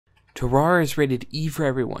Terraria is rated E for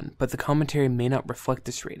everyone, but the commentary may not reflect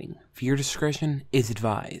this rating. Viewer discretion is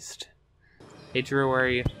advised. Hey Drew, where are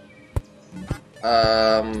you?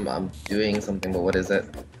 I'm doing something, but what is it?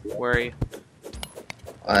 Where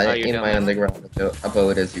are you? In my underground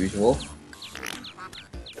abode as usual.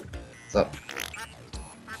 What's up?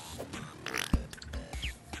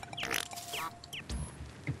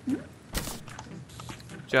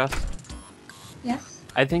 Joss? Yes?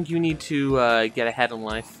 I think you need to get ahead in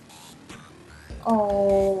life.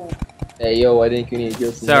 Oh. Hey yo, I think you need to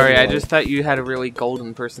get some. Sorry, I just thought you had a really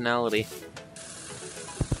golden personality.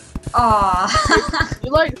 Aw. You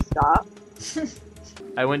like stop?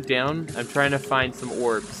 I went down. I'm trying to find some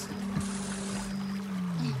orbs.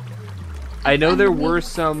 I know there were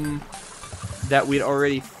some that we'd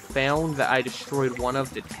already found that I destroyed one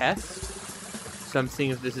of to test. So I'm seeing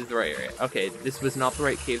if this is the right area. Okay, this was not the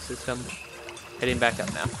right cave system. Heading back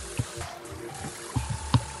up now.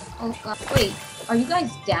 Oh god. Wait, are you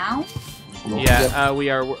guys down? Yeah, we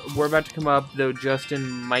are. We're about to come up, though Justin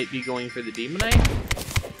might be going for the Demonite.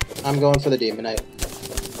 I'm going for the Demonite.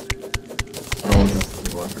 I'm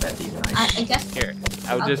going for that Demonite. I guess. Here,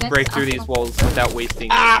 I'll just break through these walls without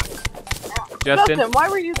wasting. Justin, why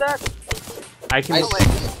were you there? I can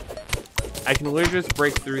literally just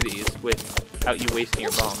break through these without you wasting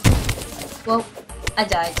your bomb. Well, I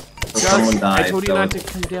died. Someone died. I told you not to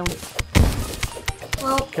come down.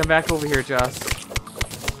 Well, Come back over here, Joss.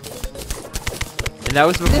 And that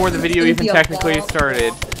was before the video even technically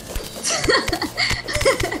started.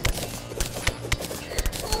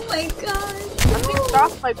 Oh my god. I think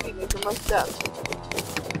stop might be for my steps.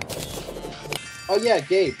 Oh yeah,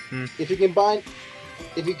 Gabe. Hmm. If you combine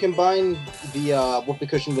the whoopee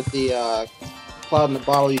cushion with the cloud in the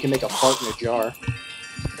bottle, you can make a fart in a jar.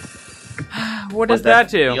 What does that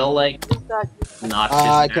do? Feel like not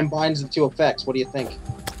It combines the two effects. What do you think?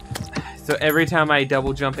 So every time I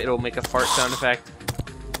double jump, it'll make a fart sound effect.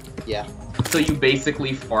 Yeah. So you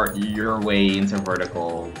basically fart your way into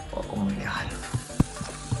vertical. Oh my god.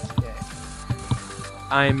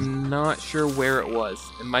 I'm not sure where it was.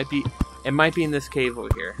 It might be in this cave over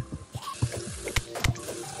here.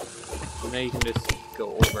 So now you can just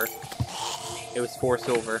go over. It was 4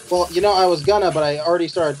 silver. Well, you know, I was gonna, but I already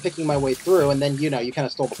started picking my way through, and then, you know, you kind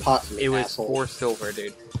of stole the pot from me, It was asshole. 4 silver,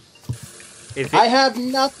 dude. I have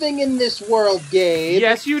nothing in this world, Gabe!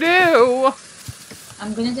 Yes, you do!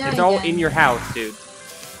 I'm gonna die It's all again. in your house, dude.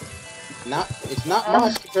 It's not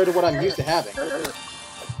much compared to what I'm used to having.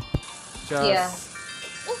 Just... Yeah.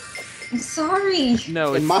 I'm sorry.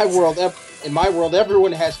 No, In it's... my world,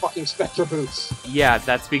 everyone has fucking Spectra boots. Yeah,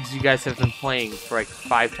 that's because you guys have been playing for like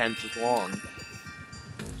 5 times as long.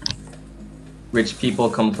 Rich people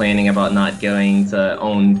complaining about not getting to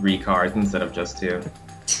own 3 cars instead of just 2.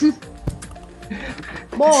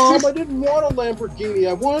 Mom, I didn't want a Lamborghini,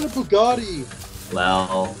 I wanted a Bugatti.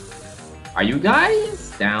 Well, are you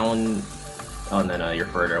guys down? Oh no, you're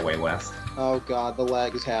further away west. Oh god, the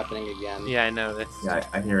lag is happening again. Yeah, I know this. Yeah,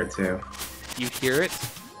 I hear it too. You hear it?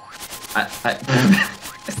 I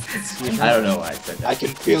don't know why I said that. I can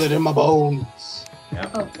feel it in my bones.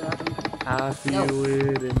 Oh god. I feel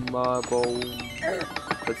it in my bones.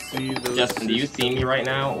 Let's see those. Justin, do you see me right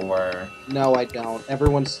now, or? No, I don't.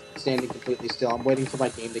 Everyone's standing completely still. I'm waiting for my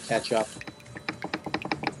game to catch up.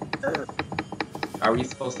 Are we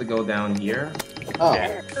supposed to go down here? Oh.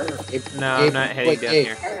 Yeah. It- No, it- I'm not heading wait, down Gabe,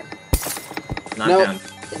 here. Not No. down.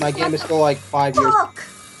 My game is still like 5 years. Fuck!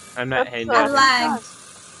 I'm not That's heading so I down here. lagged.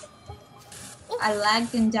 I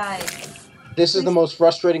lagged and died. This is the most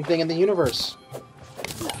frustrating thing in the universe.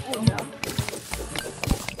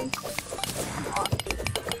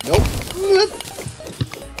 Nope.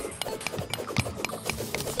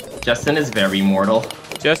 Justin is very mortal.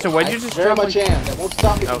 Justin, why'd I you just very drop much like... am. That won't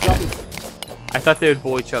stop me from Okay. jumping. I thought they would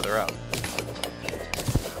blow each other up.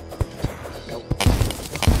 Nope.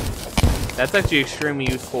 That's actually extremely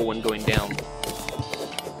useful when going down.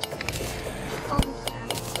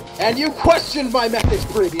 And you questioned my methods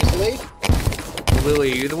previously.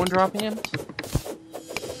 Lily, are you the one dropping him?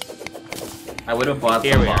 I would have bought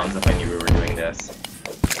Here some we are. bombs if I knew we were doing this.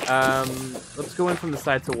 Let's go in from the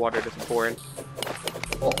side so water doesn't pour in.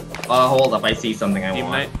 Oh, hold up, I see something I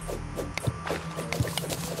Demonite?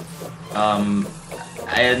 want.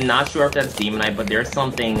 I'm not sure if that's Demonite, but there's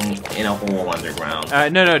something in a hole underground.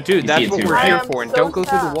 No, dude, You that's see it what too, we're right? here I am for, and so don't go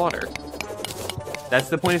through the sad. water. That's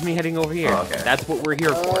the point of me heading over here. Oh, okay. That's what we're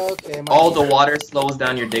here for. Okay, my Oh, the water slows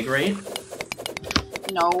down your dig rate?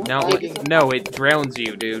 No. No, it drowns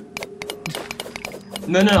you, dude.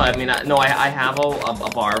 No, I mean, I have a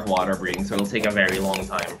bar of water breathing, so it'll take a very long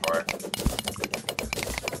time for it.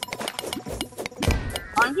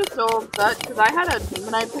 I'm just so upset because I had a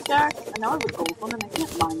demonite pickaxe and now I have a gold one and I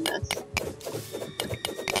can't mine this.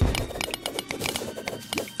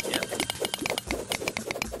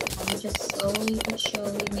 I'm just slowly but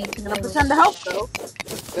surely making I'm gonna my pretend to help though.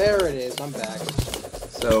 There it is. I'm back.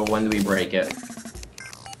 So when do we break it?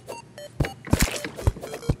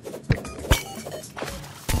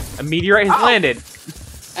 A meteorite has landed,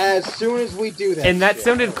 As soon as we do that. and that shit.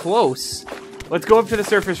 sounded close. Let's go up to the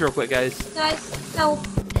surface real quick, guys. Guys, help.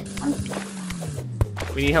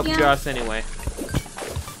 We need help Yeah. Joss anyway.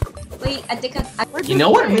 Wait, I think I You know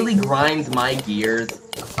what really grinds my gears?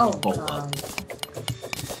 oh Bola. god.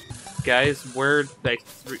 Guys, we're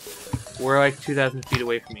like 2,000 feet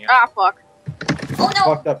away from you. Ah, fuck. Oh no!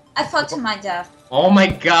 Fucked up. I fell to my death. Oh my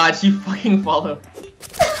god, she fucking followed.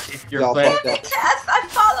 If your Y'all friend, fucked up. Yes, I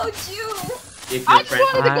followed you! if I your just friend,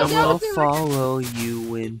 wanted to go down to follow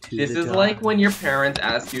you into this is like when your parents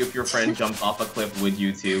ask you if your friend jumps off a cliff, would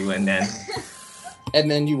you too? And then, And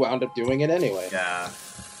then you wound up doing it anyway. yeah.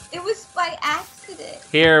 It was by accident.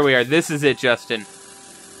 Here we are. This is it, Justin.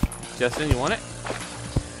 Justin, you want it?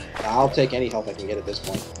 I'll take any help I can get at this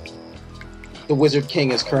point. The Wizard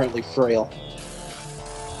King is currently frail.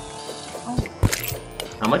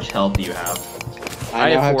 How much health do you have?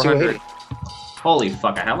 I now have have 400. 280. Holy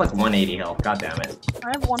fuck, I have like 180 health. God damn it. I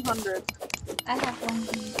have 100. I have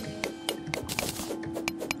 100.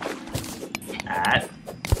 At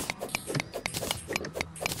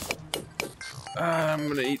I'm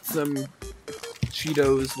gonna eat some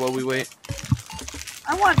Cheetos while we wait.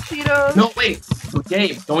 I want Cheetos. no, wait,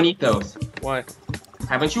 Gabe, don't eat those. Why?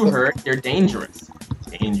 Haven't you heard? They're dangerous.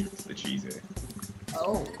 Dangerous, the cheese.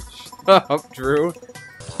 Oh. Shut up, Drew.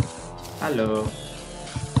 Hello.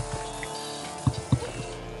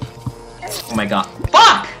 Oh my god.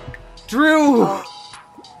 Fuck! Drew!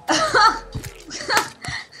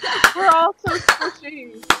 We're all so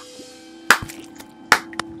squishy.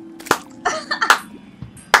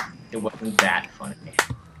 It wasn't that funny.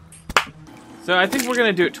 So I think we're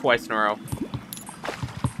gonna do it twice in a row.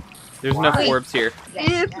 There's enough Why? orbs here.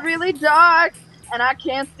 It's really dark and I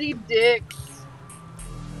can't see dicks.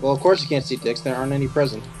 Well, of course you can't see dicks. There aren't any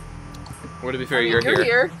present. Well, to be fair, you're You're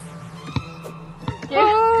here. here.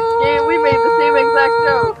 Yeah, we made the same exact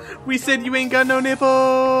joke. We said you ain't got no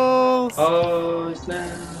nipples! Oh,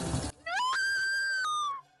 snap.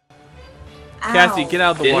 Cassie, get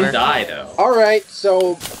out of the Didn't water. die though. Alright,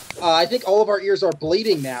 so I think all of our ears are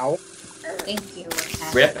bleeding now. Thank you.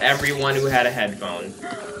 Cassie. Rip everyone who had a headphone.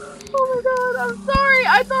 Oh my god, I'm sorry.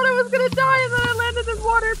 I thought I was gonna die and then I landed in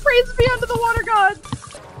water. Praise be unto the water god.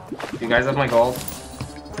 You guys have my gold?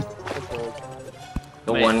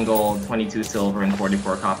 The Wait. 1 gold, 22 silver, and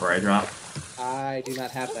 44 copper I dropped. I do not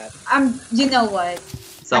have that. You know what?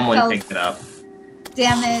 Someone felt- picked it up.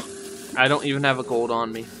 Damn it. I don't even have a gold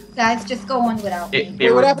on me. Guys, just go on without me. They Wait,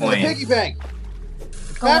 were what happened to the coins. piggy bank?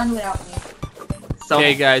 Go on without me. So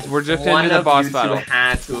Okay, guys, we're just one into the of boss you battle. two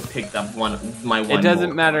had to have picked up my one. It doesn't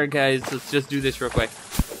gold. matter, guys. Let's just do this real quick.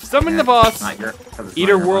 Summon the boss. Not your, 'cause it's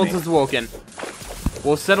Eater not your Worlds money. is woken.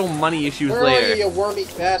 We'll settle money issues Where are later. you, you wormy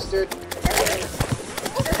bastard?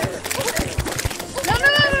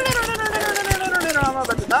 No, I'm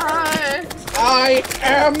about to die. I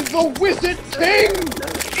am the Wizard King!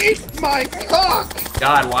 Eat my cock!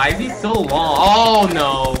 God, why is he so long? Oh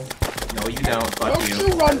no. No, you don't. Fuck Don't you.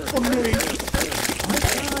 you run from me!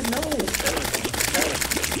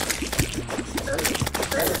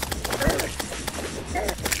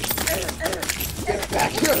 Get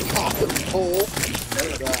back here, coffin hole!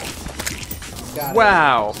 Got it.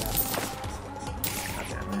 Wow. God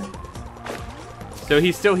damn it. So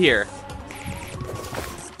he's still here.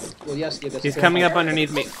 Well, yes, yeah, that's He's still coming my- up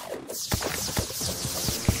underneath me.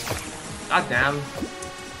 God damn.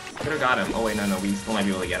 Could have got him. Oh wait, no, we still might be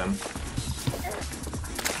able to get him.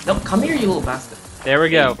 No, come here, you little bastard. There we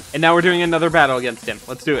go. And now we're doing another battle against him.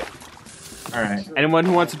 Let's do it. Alright. Anyone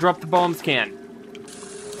who wants to drop the bombs can.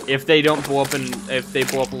 If they don't blow up in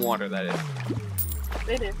water, that is.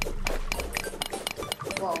 They did.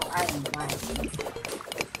 Well, I didn't mind.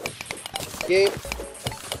 Gabe,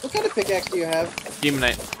 what kind of pickaxe do you have?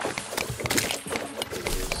 Demonite.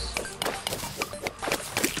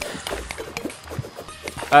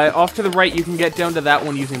 Off to the right, you can get down to that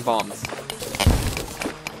one using bombs.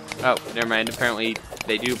 Oh, never mind. Apparently,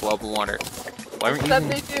 they do blow up in water. Why aren't you That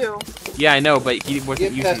using... they do. Yeah, I know, but he wasn't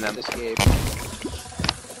Give using that them. to this Gabe.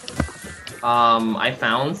 I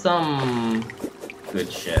found some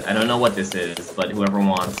good shit. I don't know what this is, but whoever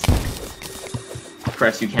wants.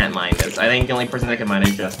 Chris, you can't mine this. I think the only person that can mine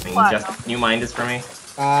is Justin. Wow. Justin, can you mine this for me?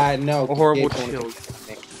 No. A horrible Gabe's only- shield.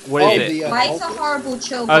 What is it? The, Why is a altars? horrible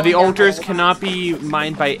chill? The going down altars all cannot be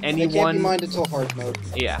mined by They can't be anyone. mined until hard mode.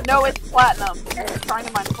 Yeah. No, it's platinum. I'm trying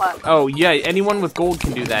to mine platinum. Oh, yeah, anyone with gold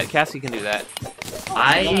can do that. Cassie can do that.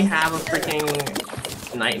 I have a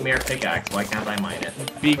freaking nightmare pickaxe. Why can't I mine it?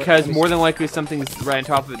 Because more than likely something's right on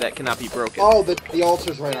top of it that cannot be broken. Oh, the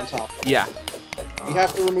altar's right on top. Yeah, You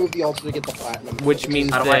have to remove the altar to get the platinum. which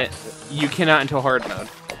means How do I- that you cannot until hard mode.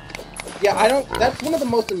 Yeah, I don't. That's one of the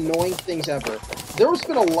most annoying things ever. There's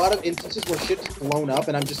been a lot of instances where shit's blown up,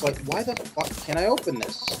 and I'm just like, why the fuck can I open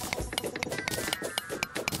this?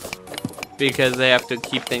 Because they have to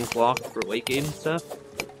keep things locked for late game stuff.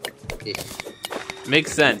 Yeah.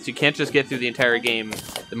 Makes sense. You can't just get through the entire game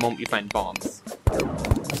the moment you find bombs.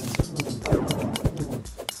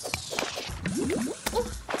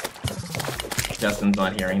 Justin's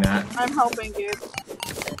not hearing that. I'm helping, dude.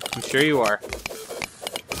 I'm sure you are.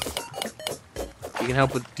 You can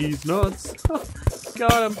help with these nuts.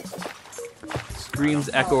 Got him. Screams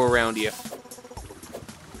echo around you.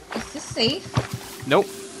 Is this safe? Nope.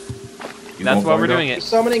 You That's won't why we're find doing You're it.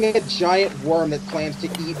 summoning a giant worm that plans to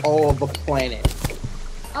eat all of the planet.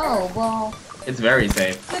 Oh, well, It's very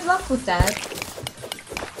safe. good luck with that.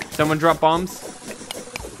 Someone drop bombs?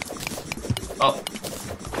 Oh.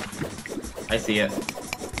 I see it.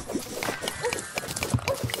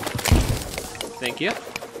 Thank you.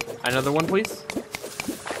 Another one, please.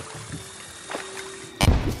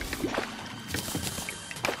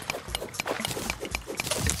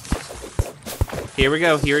 Here we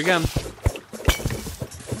go. Here we go.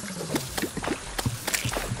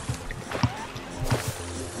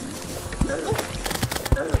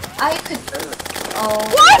 I could. Oh.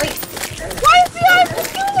 What? Wait. Why is the Eye of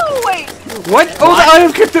Cthulhu? Wait. What? Oh, the Eye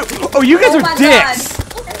of Cthulhu! Oh, you guys Oh are my dicks! God.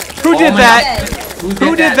 Who did my that?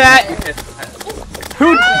 Who did that?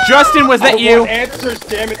 Who? Justin, was that I you? want answers,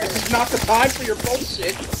 damn it! This is not the time for your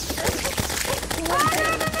bullshit.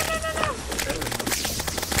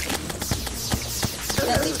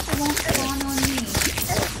 At least it won't spawn on me.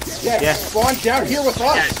 Yeah, Yeah. spawn down here with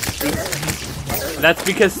us. That's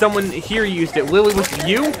because someone here used it. Lily, was it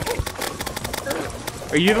you?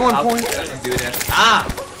 Are you the one I'll pulling? do this. Ah!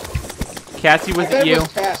 Cassie, was That it you? was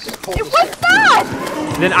Cass, just pull It this was shit.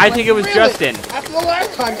 that. Then I think it was Really? Justin. After the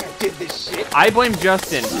last time you did this shit, I blame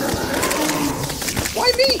Justin.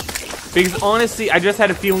 why me? Because honestly, I just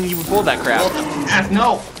had a feeling you would pull that crap. Ah,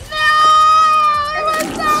 no!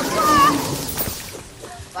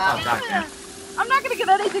 Wow. Oh, God, damn. I'm not gonna get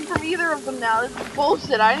anything from either of them now. This is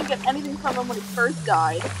bullshit. I didn't get anything from him when he first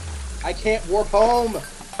died. I can't warp home.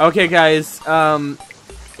 Okay, guys.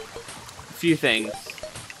 Few things.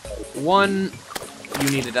 One, you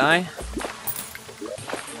need to die.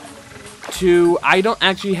 Two, I don't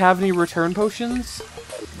actually have any return potions.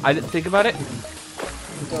 I didn't think about it.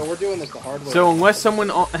 So we're doing this the hard way. So unless someone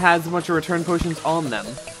has a bunch of return potions on them,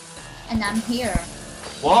 And I'm here.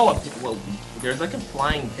 Whoa! Well, there's like a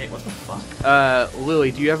flying pig. What the fuck?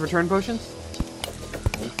 Lily, do you have return potions?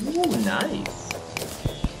 Ooh, nice.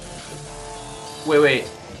 Wait.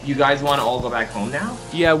 You guys want to all go back home now?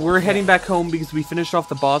 Yeah, we're heading back home because we finished off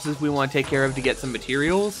the bosses we want to take care of to get some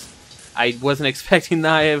materials. I wasn't expecting the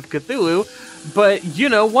Eye of Cthulhu, but, you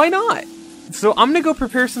know, why not? So I'm gonna go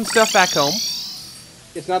prepare some stuff back home.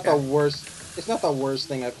 It's not the worst. It's not the worst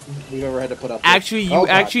thing we've ever had to put up with. Actually, you Oh, God.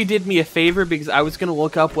 actually did me a favor because I was gonna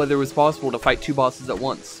look up whether it was possible to fight two bosses at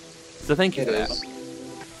once. So thank you It for that. is.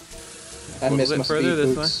 I A miss little my bit further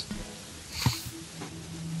speed this boots.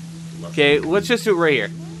 Okay, let's just do it right here.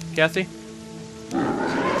 Cassie?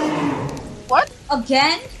 What?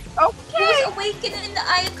 Again? Okay. Who's awakening the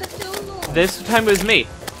Eye of Cthulhu? This time it was me.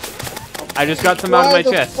 I just got some out of my Why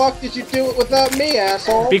the chest. fuck did you do it without me,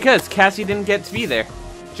 asshole? Because Cassie didn't get to be there.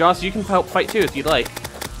 Joss, you can help fight too if you'd like.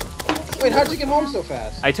 Wait, how'd you get home so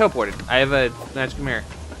fast? I teleported. I have a magical mirror.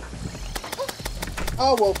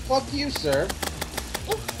 Oh, well, fuck you, sir.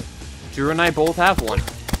 Drew and I both have one.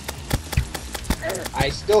 I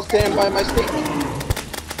still stand by my statement.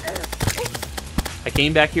 I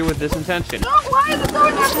came back here with this intention. No, why is it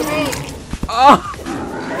going after me?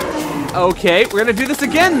 Oh! Okay, we're gonna do this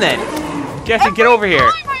again then! Cassie, get over here.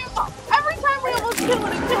 Every time we almost kill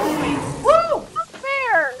it, it kills me. Woo! Not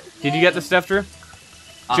fair. Did you get the stuff, Drew?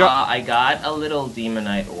 I got a little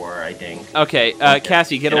demonite ore, I think. Okay,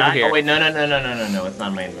 Cassie, get Did over I? here. Oh wait, no, it's not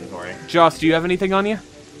in my inventory. Joss, do you have anything on you?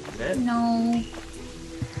 Is it? No.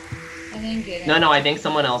 I didn't get it. No, I think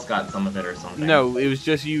someone else got some of it or something. No, it was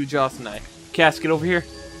just you, Joss, and I. Cass, get over here.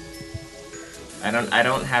 I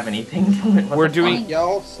don't have anything. What We're the doing- fuck?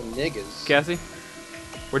 Y'all some niggas. Cassie?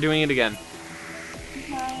 We're doing it again.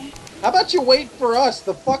 How about you wait for us,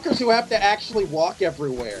 the fuckers who have to actually walk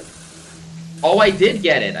everywhere? Oh, I did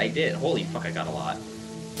get it. I did. Holy fuck, I got a lot.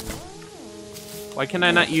 Why can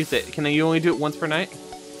I not use it? Can you only do it once per night?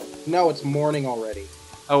 No, it's morning already.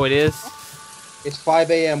 Oh, it is? It's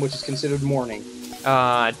 5 a.m., which is considered morning.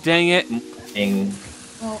 Dang it. Ding.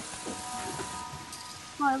 Well,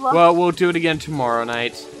 I love Well, we'll do it again tomorrow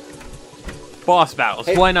night. Boss battles,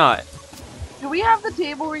 Hey. why not? Do we have the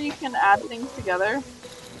table where you can add things together?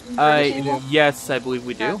 Table? Yes, I believe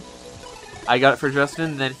we do. I got it for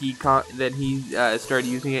Justin, then he started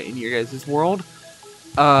using it in your guys' world.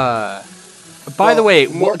 By the way,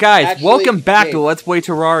 guys, actually, welcome back Gabe. to Let's Play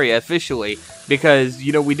Terraria officially, because,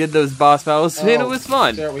 you know, we did those boss battles, and it was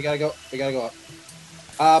fun. Sarah, we gotta go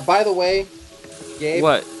up. By the way, Gabe.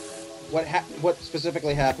 What? What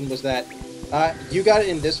specifically happened was that you got it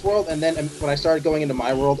in this world, and then when I started going into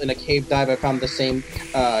my world in a cave dive, I found the same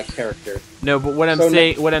character. No, but what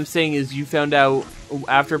I'm saying is you found out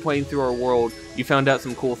after playing through our world, you found out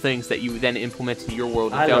some cool things that you then implemented in your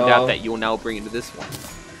world and found out that you will now bring into this one.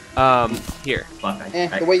 Here. Fuck,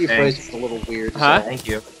 The way you phrased it's a little weird. Huh? Thank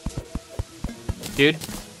you. Dude,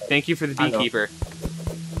 thank you for the beekeeper.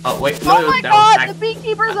 Oh, wait. Oh No, my that was god, the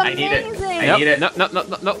beekeeper's I need it. amazing! I need it.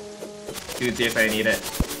 No. Dude, see if I need it.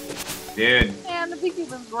 Dude. Man, the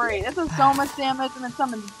beekeeper's great. It does so much damage and it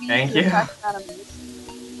summons bees Thank to you. attack enemies.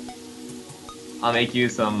 I'll make you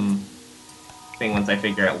some thing once I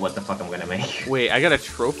figure out what the fuck I'm gonna make. Wait, I got a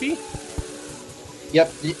trophy?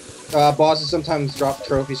 Yep. Bosses sometimes drop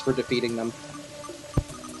trophies for defeating them.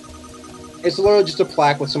 It's literally just a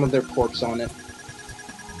plaque with some of their corpse on it.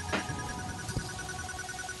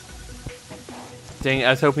 Dang, I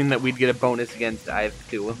was hoping that we'd get a bonus against Dive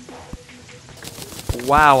too.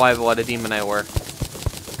 Wow, I have a lot of demonite ore.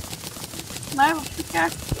 Can I have a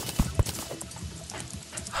pickaxe?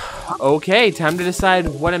 Okay, time to decide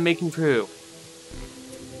what I'm making for who.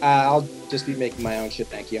 I'll just be making my own shit,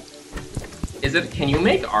 thank you. Can you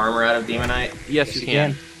make armor out of demonite? Yes, you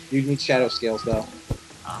can. You need shadow scales, though.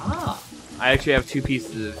 Ah. I actually have 2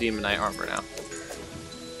 pieces of demonite armor now.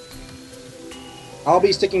 I'll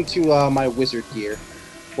be sticking to my wizard gear,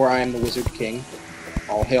 where I am the wizard king.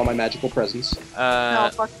 All hail my magical presence. No,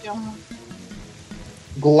 fuck you.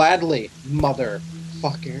 Gladly,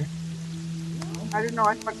 motherfucker. I didn't know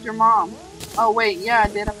I fucked your mom. Oh wait, yeah, I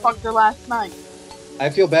did. I fucked her last night. I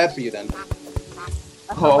feel bad for you then.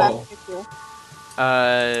 I feel bad Oh. for you.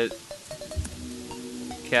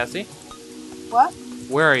 Cassie? What?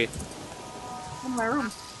 Where are you? In my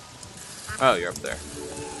room. Oh, you're up there.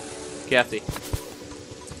 Kathy.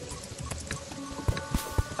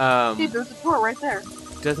 Dude, there's a door right there.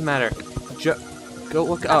 Doesn't matter. Go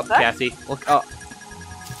look up, that? Cassie. Look up.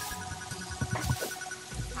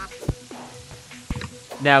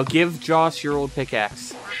 Now give Josh your old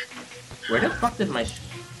pickaxe. Where the fuck did my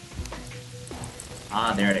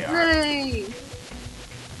Ah, there they are. Lily!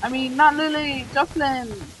 I mean, not Lily, Jocelyn!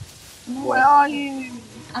 no, Where are you?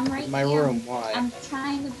 I'm right My here. room, why? I'm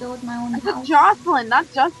trying to build my own I said house. Jocelyn, not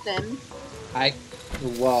Justin.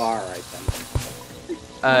 Well, alright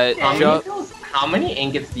then. How many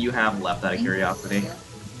ingots do you have left out of curiosity?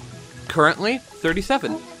 Currently,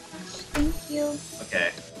 37. Oh, thank you.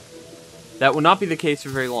 Okay. That will not be the case for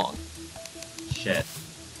very long. Shit.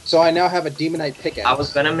 So I now have a demonite pickaxe. I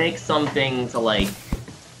was gonna make something to like...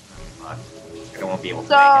 Fuck. I won't be able to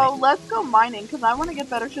make So, any. let's go mining, because I want to get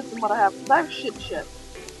better shit than what I have, because I have shit.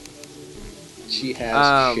 She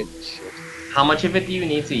has shit. How much of it do you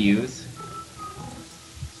need to use?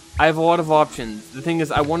 I have a lot of options. The thing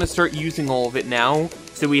is, I want to start using all of it now,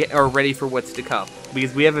 so we are ready for what's to come.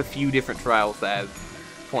 Because we have a few different trials that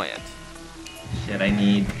I've planned. Shit, I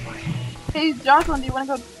need... Hey, Jocelyn, do you want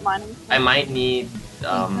to go mining? I might need,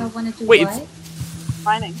 I want to do wait, what?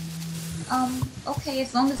 Mining. Okay,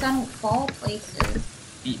 as long as I don't fall places.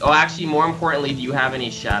 Oh, actually, more importantly, do you have any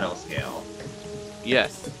shadow scale?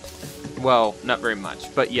 Yes. Well, not very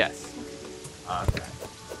much, but yes. Okay.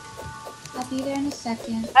 I'll be there in a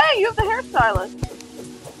second. Hey, you have the hairstylist!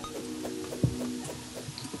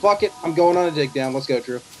 Fuck it, I'm going on a dig down. Let's go,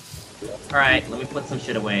 Drew. Alright, let me put some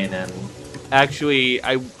shit away and then... Actually,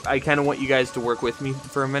 I kind of want you guys to work with me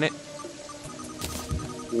for a minute.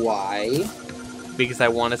 Why? Because I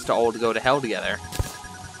want us to all go to hell together.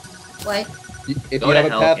 What? If Go you to have a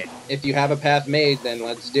hell, path, Gabe. if you have a path made, then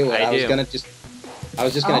let's do it. I was do.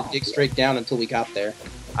 just gonna Oh. dig straight down until we got there.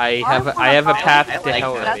 I have a path to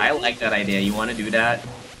hell. I like that idea. You want to do that?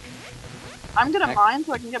 I'm gonna mine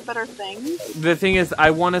so I can get better things. The thing is,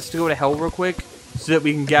 I want us to go to hell real quick, so that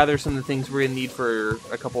we can gather some of the things we're gonna need for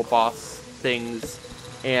a couple boss things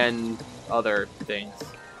and other things.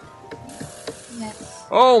 Yes.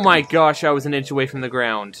 Oh my gosh, I was an inch away from the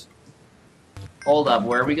ground. Hold up,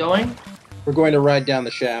 where are we going? We're going to ride down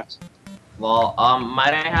the shaft. Well,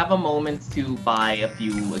 might I have a moment to buy a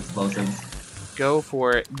few explosives? Go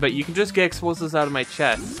for it. But you can just get explosives out of my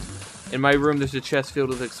chest. In my room, there's a chest filled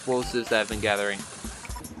with explosives that I've been gathering.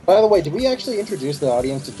 By the way, did we actually introduce the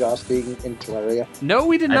audience to Josh being in Terraria? No,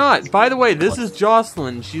 we did not. By the way, this is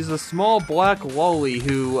Jocelyn. She's a small black lolly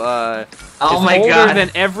who is older than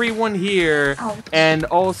everyone here, and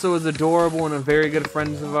also is adorable and a very good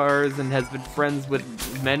friend of ours, and has been friends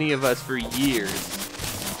with many of us for years.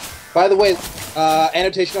 By the way,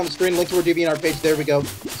 Annotation on the screen, link to our DeviantArt page. There we go.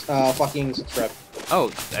 Fucking subscribe. Oh,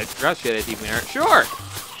 I forgot she had a DeviantArt. Sure.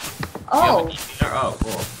 Oh. Oh,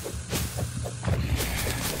 cool.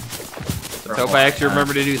 I hope I actually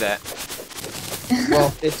remember to do that.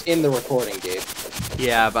 Well, it's in the recording, Gabe.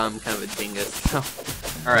 Yeah, but I'm kind of a dingus. So.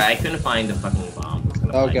 Alright, I couldn't find the fucking bomb.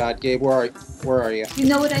 Oh god, Gabe, where are you? You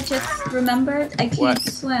know what I just remembered? I can't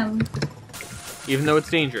swim. Even though it's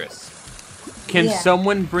dangerous. Can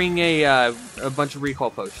someone bring a bunch of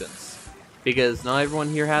recall potions? Because not everyone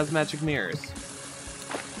here has magic mirrors.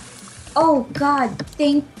 Oh god,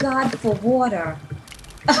 thank god for water.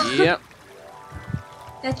 Yep.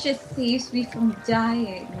 That just saves me from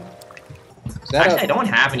dying. Actually, I don't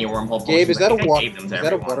have any wormhole potions. Gabe, is that a water? Is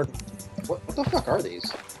that a water? What the fuck are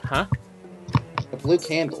these? Huh? The blue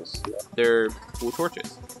candles. They're blue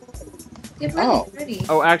torches. They're really pretty.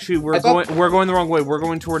 Oh, actually, we're going the wrong way. We're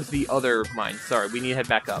going towards the other mine. Sorry, we need to head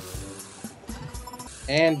back up.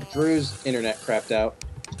 And Drew's internet crapped out.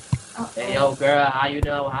 Hey, yo, girl, how you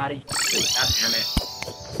know? How do you? God damn it.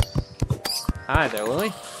 Hi there,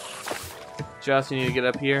 Lily. Joss, you need to get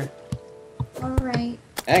up here. Alright.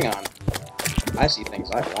 Hang on. I see things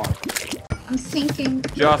I want. I'm sinking.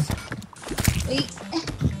 Joss. Wait.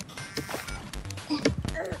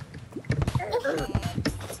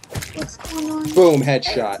 What's going on? Boom,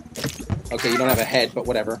 headshot. Okay, you don't have a head, but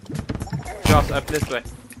whatever. Joss, up this way.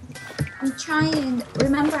 I'm trying.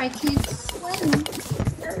 Remember, I can't swim.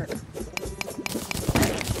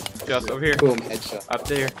 Joss, over here. Boom, headshot. Up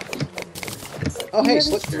there. Oh, hey,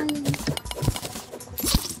 Slipster.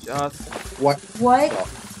 Joss. What? What?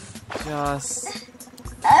 Joss.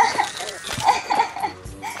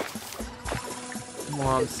 Oh,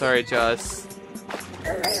 I'm sorry, Joss.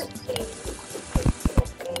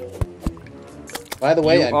 By the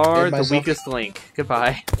way, you are the weakest link.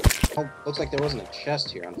 Goodbye. Oh, looks like there wasn't a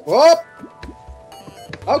chest here. Whoop!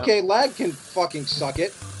 Okay, lag can fucking suck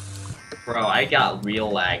it. Bro, I got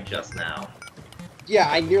real lag just now. Yeah,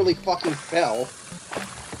 I nearly fucking fell.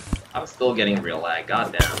 I'm still getting real lag.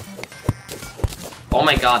 Goddamn. Oh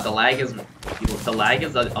my god, the lag is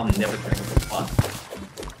omnipotent. Fuck.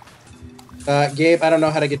 Gabe, I don't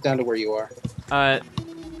know how to get down to where you are.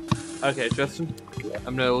 Okay, Justin.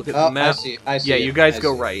 I'm gonna look at the map. I see. Yeah, you guys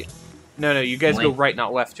go right. No, you guys go right,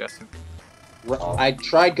 not left, Justin. I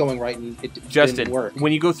tried going right and it didn't work.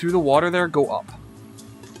 When you go through the water there, go up.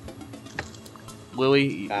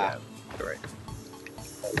 Lily, yeah, right.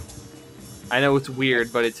 I know it's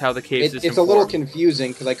weird, but it's how the cave system It's a little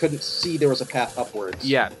confusing because I couldn't see there was a path upwards.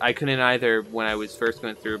 Yeah, I couldn't either when I was first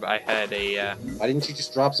going through, but I had a... Why didn't you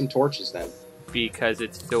just drop some torches then? Because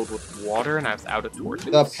it's filled with water and I was out of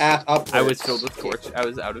torches. The path upwards. I was filled with torches. I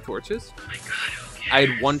was out of torches. Oh my god, okay. I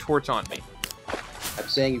had one torch on me. I'm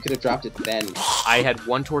saying you could have dropped it then. I had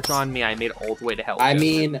one torch on me. I made it all the way to hell. I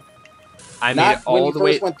mean... I made it all the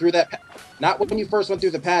way... Not when you first went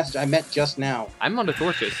through the passage, I meant just now. I'm on the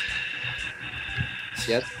torches.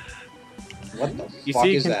 Yes. What the fuck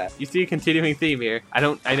is that? You see a continuing theme here. I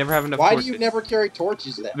never have enough torches. Why torches. do you never carry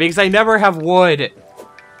torches then? Because I never have wood.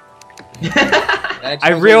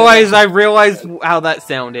 I realized how that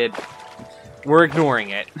sounded. We're ignoring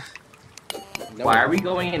it. No, why are we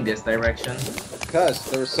going in this direction? Because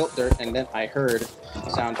there was silt there, and then I heard the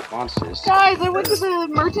sound of monsters. Guys, I went to the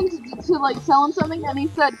merchant to like sell him something, and he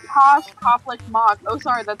said, "Kosh, Koplik, Mock." Oh,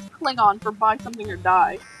 sorry, that's Klingon for buy something or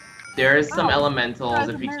die. There's some elementals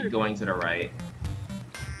if you keep going to the right.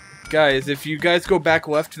 Guys, if you guys go back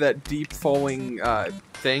left to that deep falling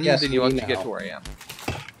thing, then you'll have to get to where I am.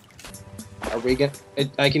 Are we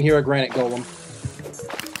I can hear a granite golem.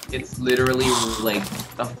 It's literally like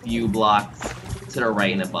a few blocks to the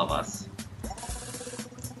right and above us.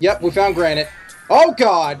 Yep, we found granite. Oh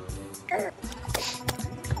god!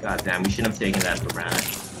 God damn, we shouldn't have taken that for granted.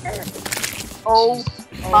 Oh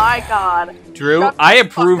my god. Drew, I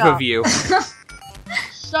approve of you.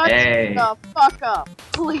 Shut the fuck up,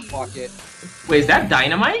 please. Fuck it. Wait, is that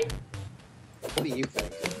dynamite? What do you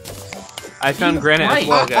think? I found granite as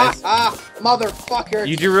well, guys. Motherfucker!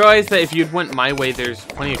 You do realize that if you'd went my way, there's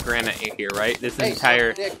plenty of granite here, right? This is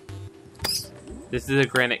a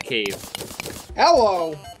granite cave.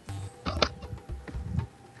 Hello!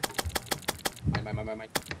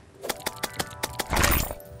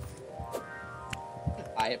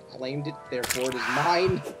 have claimed it, therefore it is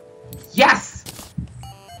mine. Yes!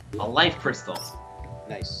 A life crystal.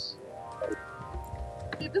 Nice.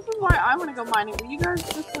 Dude, this is why I want to go mining. But you guys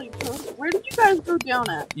just like, where did you guys go down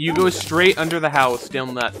at? You go straight under the house,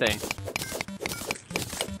 down that thing.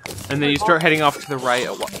 And then you start heading off to the right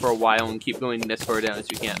for a while and keep going as far down as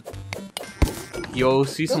you can. You'll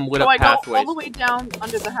see some lit So up I go pathways. all the way down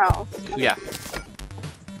under the house. Yeah.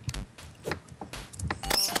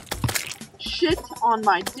 Shit on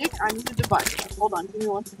my dick. I need a device. Hold on, give me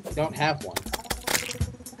one second. You don't have one.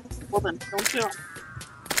 Well then, don't do it.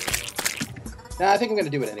 Nah, I think I'm gonna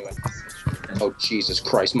do it anyway. Oh, Jesus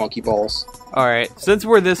Christ, monkey balls. Alright, since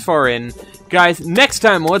we're this far in, guys, next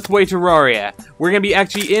time Let's Play Terraria, we're gonna be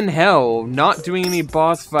actually in hell, not doing any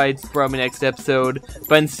boss fights probably next episode,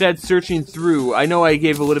 but instead searching through. I know I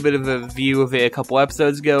gave a little bit of a view of it a couple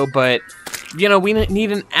episodes ago, but, you know, we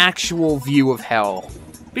need an actual view of hell.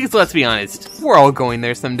 Because let's be honest, we're all going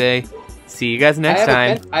there someday. See you guys next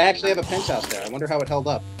time. I actually have a penthouse there. I wonder how it held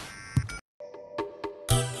up.